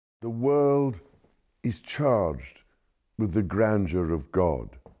The world is charged with the grandeur of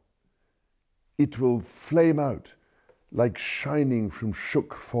God. It will flame out like shining from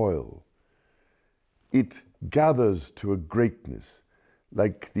shook foil. It gathers to a greatness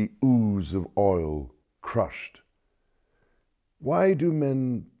like the ooze of oil crushed. Why do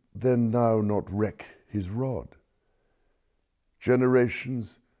men then now not wreck his rod?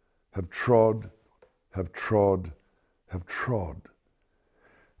 Generations have trod, have trod, have trod,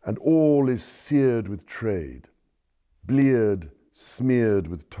 and all is seared with trade, bleared, smeared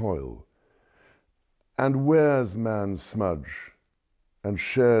with toil, and wears man's smudge and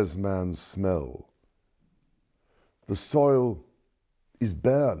shares man's smell. The soil is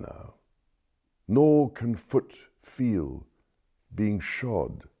bare now, nor can foot feel being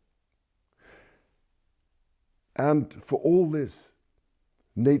shod. And for all this,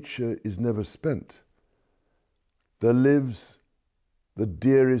 nature is never spent. There lives the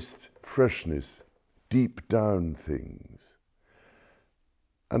dearest freshness deep down things.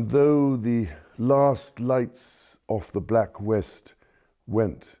 And though the last lights off the black west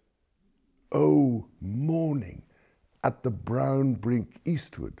went, oh, morning at the brown brink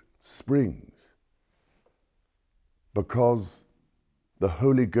eastward springs, because the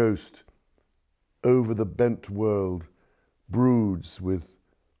Holy Ghost over the bent world broods with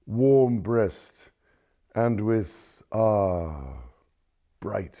warm breast and with,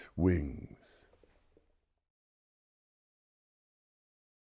 bright wings.